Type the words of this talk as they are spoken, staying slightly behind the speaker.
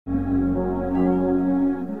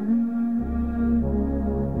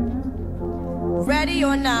Ready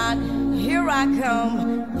or not, here I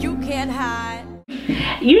come, you can't hide.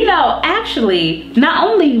 You know, actually, not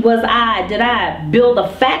only did I build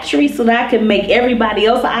a factory so that I could make everybody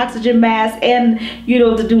else an oxygen mask, and, you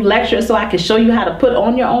know, to do lectures so I could show you how to put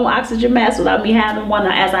on your own oxygen mask without me having one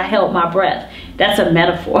as I held my breath. That's a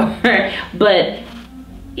metaphor. But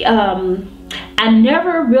I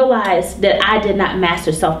never realized that I did not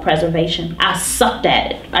master self-preservation. I sucked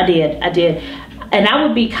at it. I did. And I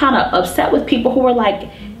would be kind of upset with people who were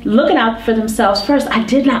like looking out for themselves first. I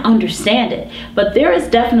did not understand it. But there is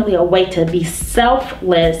definitely a way to be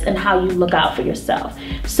selfless in how you look out for yourself.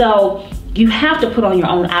 So you have to put on your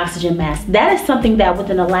own oxygen mask. That is something that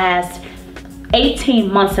within the last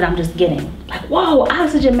 18 months that I'm just getting. Like, whoa,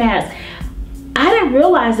 oxygen mask. I didn't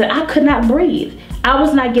realize that I could not breathe. I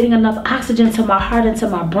was not getting enough oxygen to my heart and to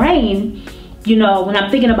my brain, you know, when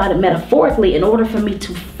I'm thinking about it metaphorically, in order for me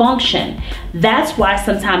to function. That's why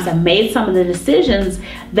sometimes I made some of the decisions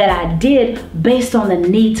that I did based on the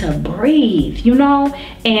need to breathe, you know?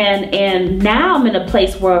 And now I'm in a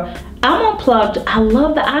place where I'm unplugged. I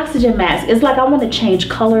love the oxygen mask. It's like I want to change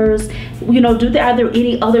colors. You know, are there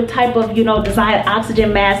any other type of, you know, designed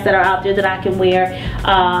oxygen masks that are out there that I can wear?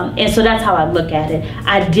 And so that's how I look at it.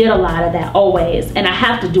 I did a lot of that always. And I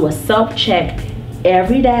have to do a self-check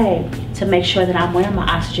every day to make sure that I'm wearing my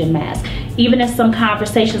oxygen mask. Even in some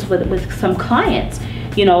conversations with some clients,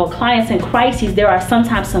 you know, clients in crises, there are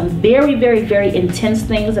sometimes some very, very, very intense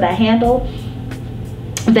things that I handle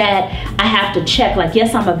that I have to check, like,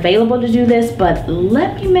 yes, I'm available to do this, but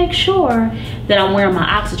let me make sure that I'm wearing my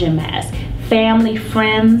oxygen mask. Family,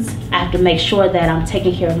 friends, I have to make sure that I'm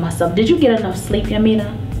taking care of myself. Did you get enough sleep,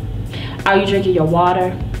 Yamita? Are you drinking your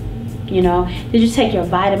water? You know, did you take your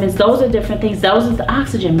vitamins? Those are different things. Those are the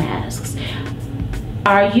oxygen masks.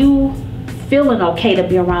 Are you feeling okay to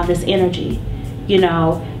be around this energy? You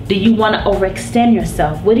know, do you want to overextend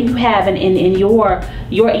yourself? What do you have in your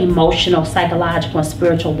emotional, psychological, and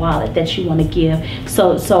spiritual wallet that you want to give?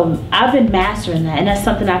 So I've been mastering that, and that's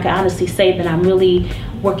something I can honestly say that I'm really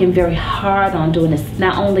working very hard on doing. Is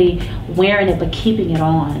not only wearing it, but keeping it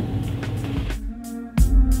on.